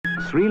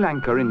Sri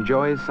Lanka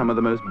enjoys some of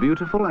the most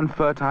beautiful and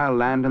fertile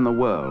land in the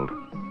world.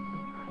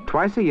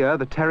 Twice a year,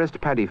 the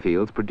terraced paddy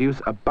fields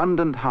produce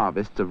abundant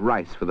harvests of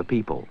rice for the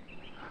people.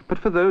 But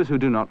for those who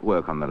do not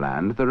work on the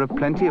land, there are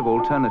plenty of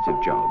alternative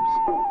jobs.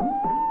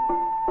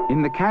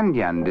 In the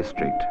Kandyan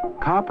district,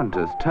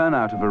 carpenters turn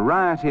out a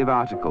variety of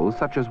articles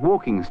such as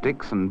walking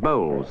sticks and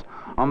bowls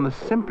on the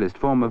simplest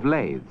form of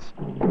lathes.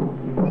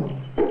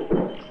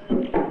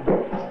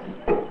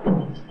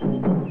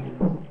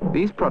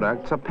 These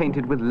products are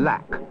painted with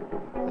lac,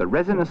 the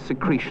resinous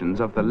secretions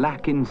of the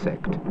lac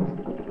insect.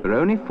 There are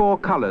only 4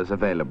 colors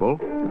available: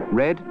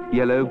 red,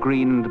 yellow,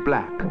 green and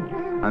black,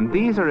 and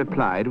these are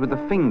applied with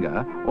a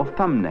finger or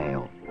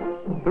thumbnail.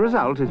 The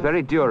result is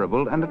very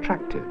durable and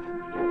attractive.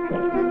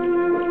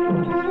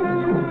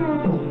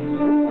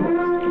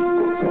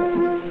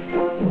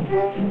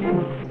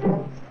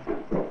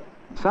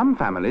 Some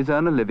families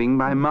earn a living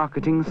by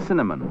marketing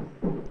cinnamon.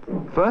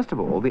 First of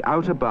all, the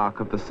outer bark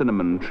of the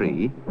cinnamon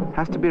tree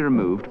has to be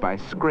removed by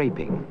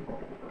scraping.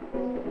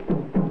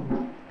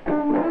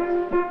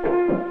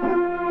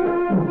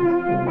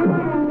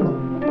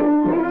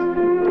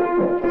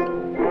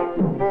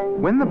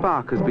 When the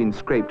bark has been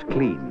scraped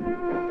clean,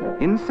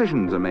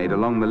 incisions are made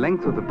along the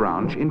length of the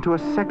branch into a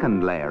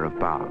second layer of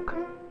bark.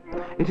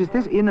 It is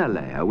this inner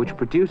layer which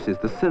produces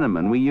the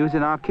cinnamon we use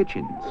in our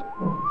kitchens.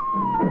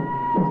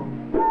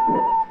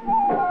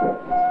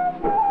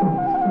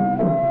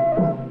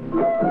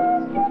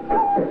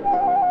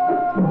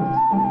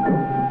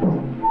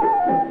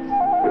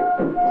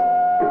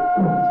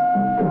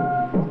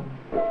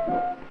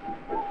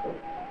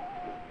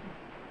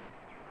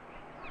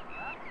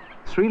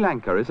 Sri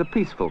Lanka is a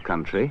peaceful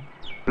country,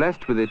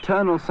 blessed with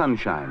eternal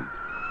sunshine,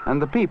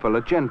 and the people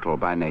are gentle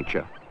by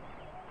nature.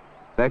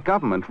 Their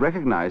government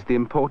recognized the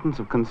importance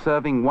of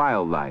conserving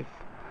wildlife,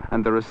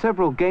 and there are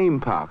several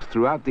game parks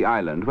throughout the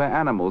island where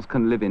animals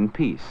can live in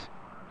peace.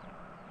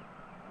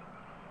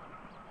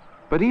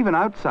 But even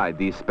outside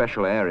these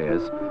special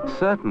areas,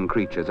 certain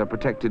creatures are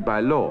protected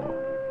by law.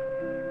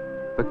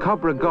 The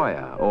cobra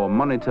goya, or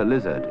monitor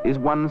lizard, is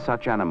one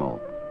such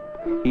animal.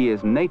 He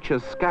is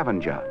nature's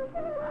scavenger,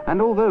 and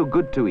although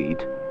good to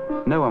eat,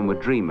 no one would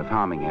dream of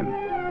harming him.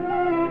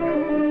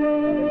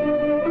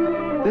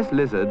 This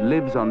lizard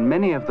lives on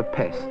many of the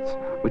pests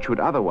which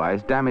would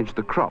otherwise damage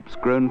the crops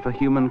grown for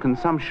human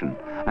consumption,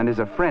 and is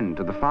a friend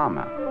to the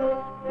farmer.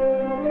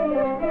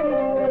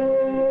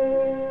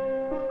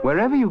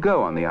 Wherever you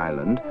go on the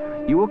island,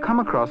 you will come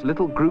across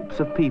little groups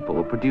of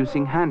people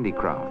producing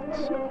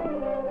handicrafts.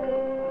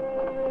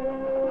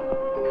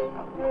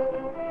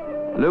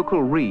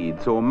 Local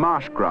reeds or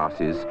marsh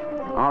grasses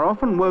are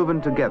often woven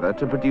together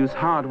to produce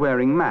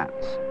hard-wearing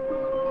mats.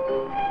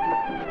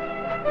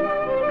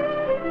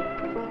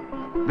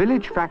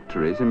 Village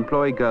factories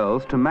employ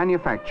girls to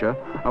manufacture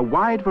a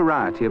wide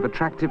variety of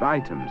attractive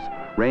items,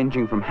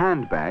 ranging from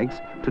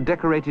handbags to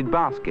decorated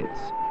baskets.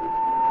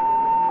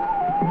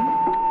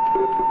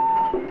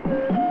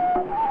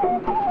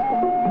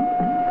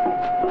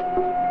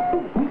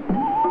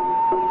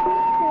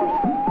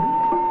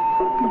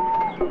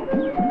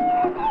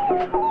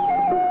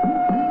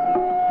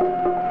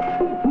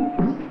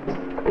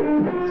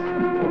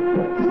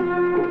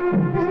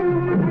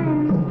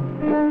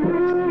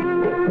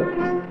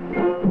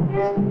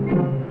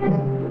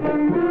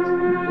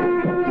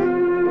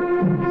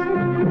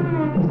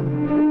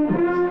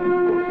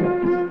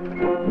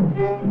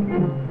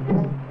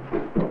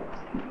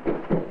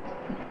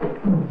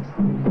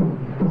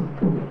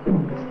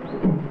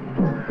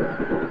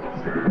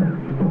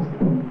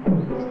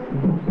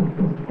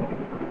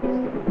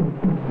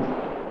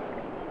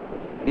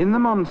 In the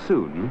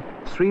monsoon,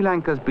 Sri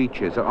Lanka's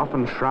beaches are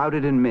often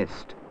shrouded in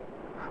mist.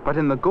 But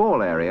in the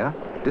Gaul area,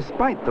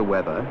 despite the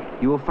weather,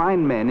 you will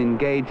find men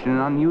engaged in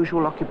an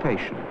unusual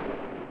occupation.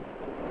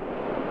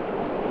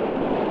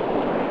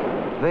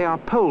 They are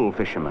pole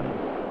fishermen,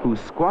 who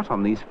squat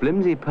on these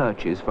flimsy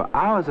perches for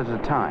hours at a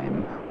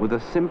time with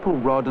a simple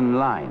rod and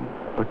line,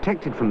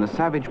 protected from the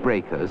savage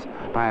breakers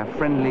by a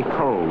friendly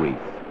coral reef.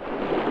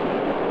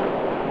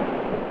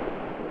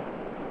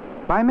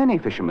 By many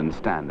fishermen's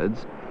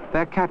standards,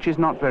 their catch is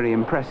not very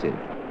impressive,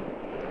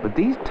 but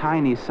these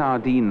tiny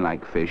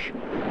sardine-like fish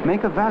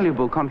make a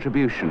valuable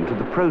contribution to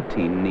the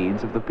protein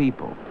needs of the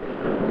people.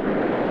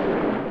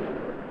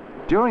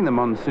 During the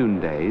monsoon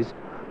days,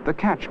 the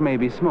catch may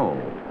be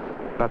small,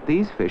 but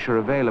these fish are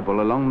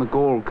available along the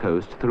Gaul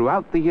coast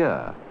throughout the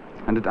year,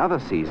 and at other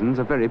seasons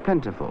are very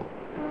plentiful.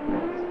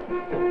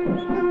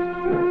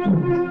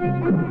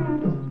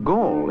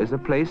 Gaul is a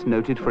place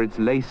noted for its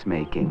lace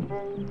making,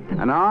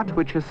 an art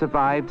which has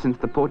survived since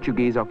the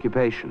Portuguese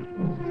occupation.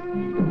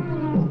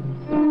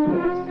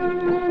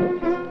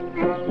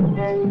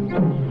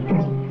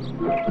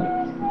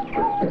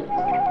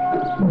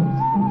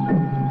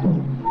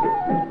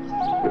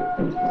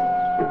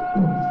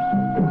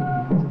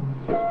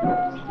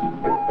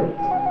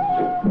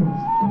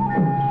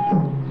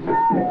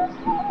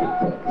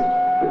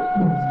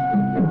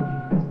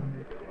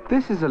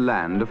 This is a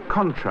land of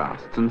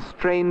contrasts and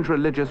strange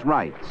religious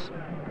rites.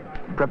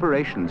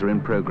 preparations are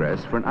in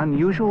progress for an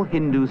unusual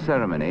Hindu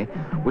ceremony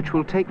which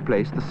will take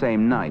place the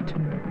same night.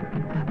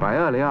 By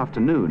early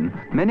afternoon,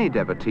 many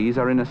devotees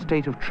are in a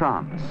state of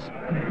trance.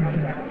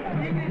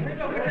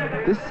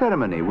 This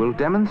ceremony will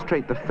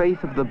demonstrate the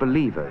faith of the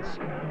believers,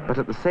 but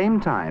at the same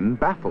time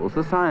baffles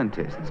the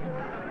scientists,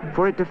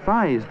 for it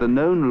defies the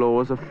known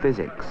laws of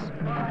physics.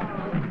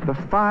 The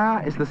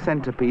fire is the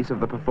centerpiece of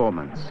the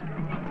performance,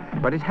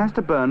 but it has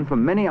to burn for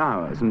many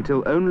hours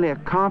until only a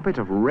carpet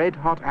of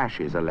red-hot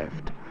ashes are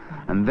left,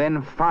 and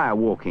then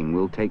firewalking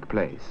will take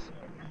place.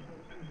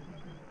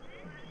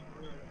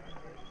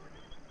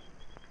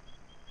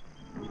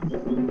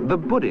 The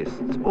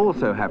Buddhists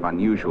also have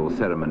unusual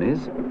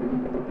ceremonies,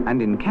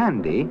 and in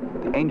Kandy,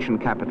 the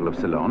ancient capital of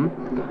Ceylon,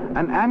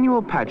 an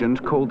annual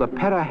pageant called the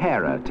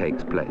Perahera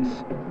takes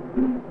place.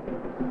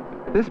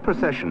 This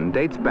procession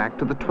dates back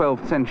to the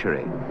 12th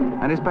century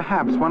and is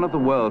perhaps one of the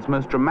world's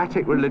most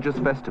dramatic religious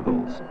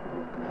festivals.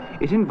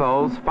 It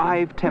involves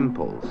 5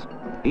 temples,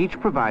 each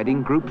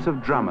providing groups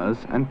of drummers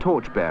and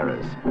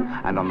torchbearers,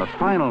 and on the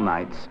final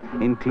nights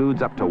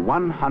includes up to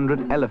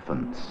 100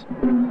 elephants.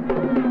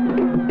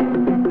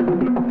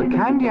 The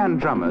Kandyan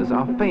drummers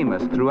are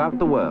famous throughout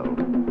the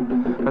world,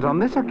 but on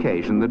this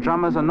occasion the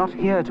drummers are not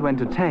here to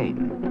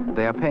entertain,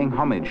 they are paying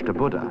homage to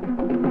Buddha.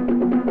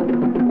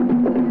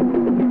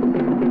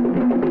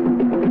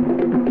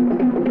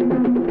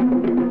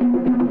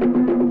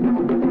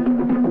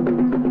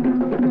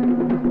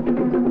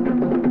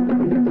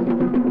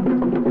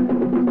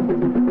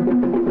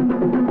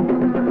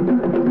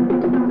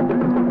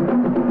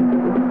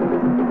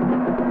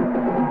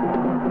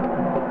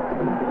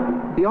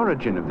 The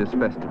origin of this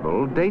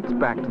festival dates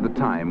back to the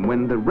time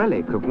when the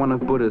relic of one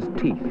of Buddha's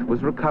teeth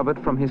was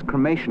recovered from his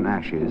cremation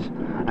ashes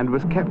and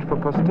was kept for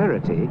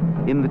posterity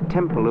in the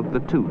Temple of the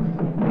Tooth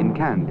in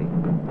Kandy.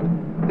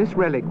 This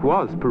relic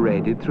was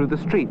paraded through the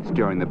streets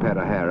during the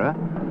Perahera,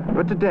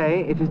 but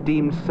today it is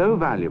deemed so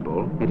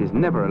valuable it is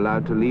never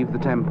allowed to leave the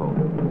temple.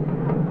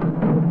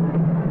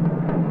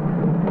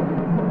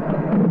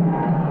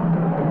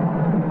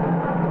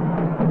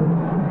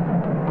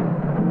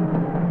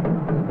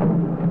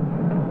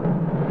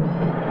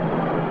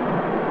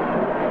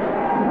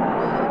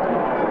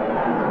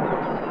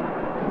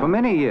 For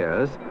many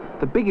years,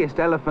 the biggest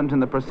elephant in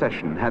the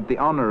procession had the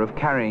honor of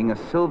carrying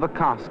a silver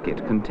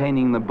casket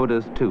containing the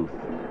Buddha's tooth.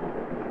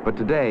 But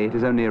today it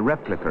is only a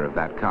replica of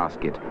that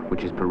casket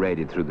which is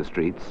paraded through the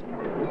streets.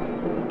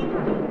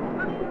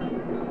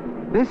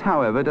 This,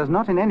 however, does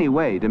not in any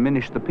way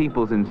diminish the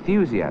people's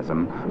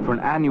enthusiasm for an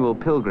annual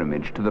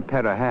pilgrimage to the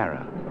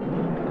Perahera.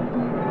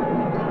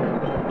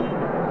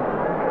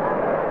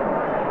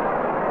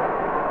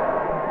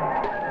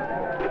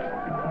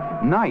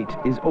 Night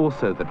is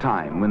also the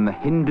time when the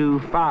Hindu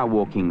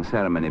firewalking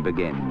ceremony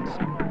begins,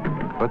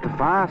 but the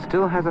fire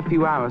still has a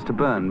few hours to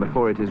burn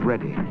before it is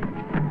ready.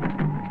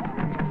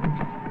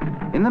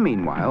 In the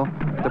meanwhile,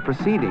 the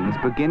proceedings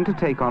begin to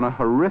take on a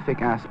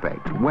horrific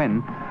aspect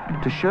when,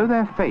 to show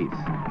their faith,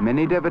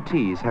 many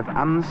devotees have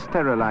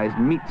unsterilized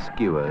meat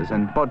skewers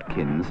and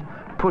bodkins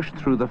pushed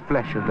through the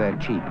flesh of their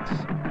cheeks.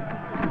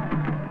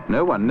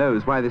 No one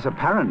knows why this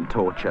apparent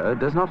torture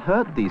does not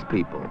hurt these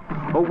people,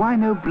 or why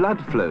no blood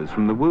flows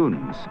from the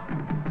wounds.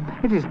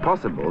 It is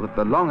possible that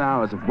the long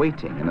hours of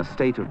waiting in a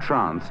state of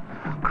trance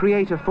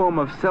create a form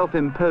of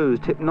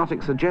self-imposed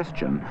hypnotic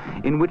suggestion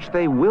in which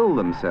they will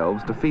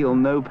themselves to feel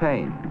no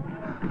pain.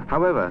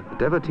 However, the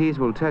devotees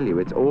will tell you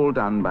it's all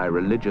done by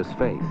religious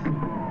faith.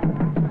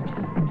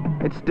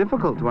 It's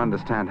difficult to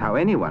understand how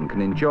anyone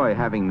can enjoy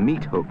having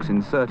meat hooks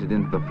inserted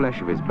into the flesh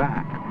of his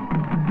back.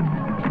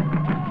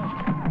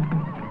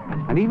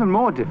 And even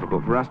more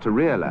difficult for us to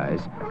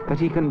realize that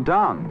he can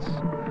dance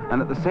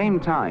and at the same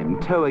time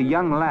tow a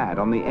young lad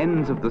on the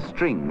ends of the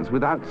strings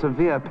without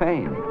severe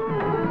pain.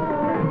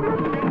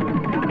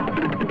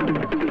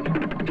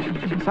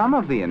 Some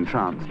of the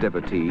entranced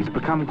devotees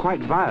become quite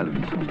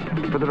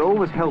violent, but there are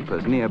always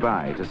helpers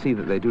nearby to see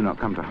that they do not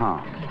come to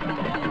harm.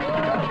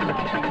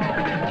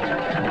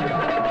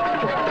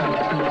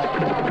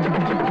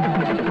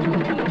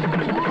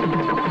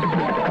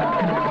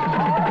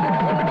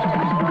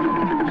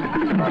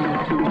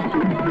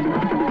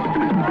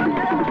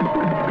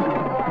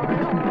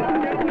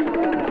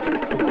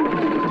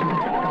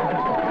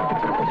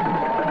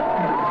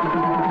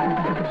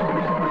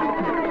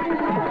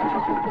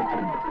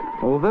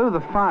 Although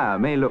the fire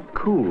may look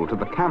cool to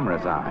the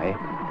camera's eye,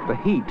 the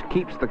heat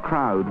keeps the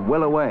crowd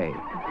well away.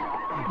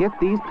 Yet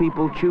these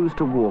people choose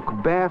to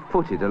walk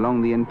barefooted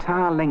along the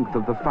entire length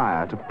of the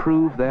fire to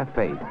prove their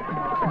faith.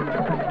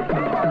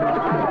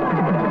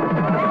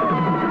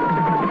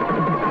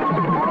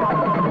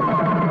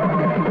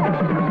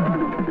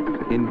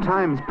 In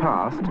times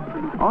past,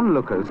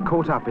 onlookers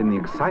caught up in the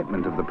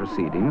excitement of the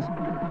proceedings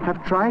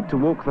have tried to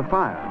walk the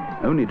fire,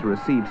 only to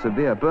receive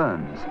severe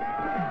burns.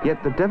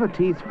 Yet the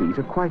devotees' feet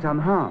are quite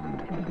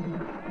unharmed.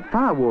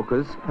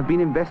 Firewalkers have been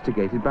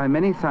investigated by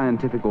many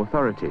scientific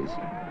authorities,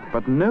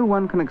 but no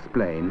one can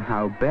explain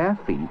how bare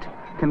feet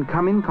can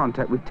come in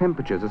contact with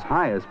temperatures as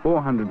high as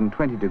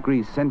 420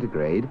 degrees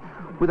centigrade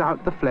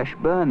without the flesh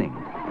burning.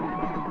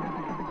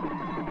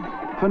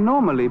 For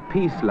normally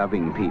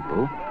peace-loving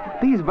people,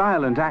 these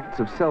violent acts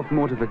of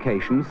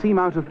self-mortification seem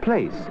out of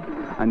place,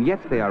 and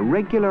yet they are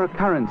regular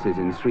occurrences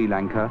in Sri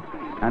Lanka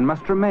and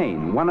must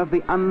remain one of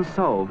the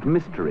unsolved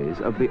mysteries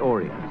of the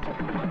Orient.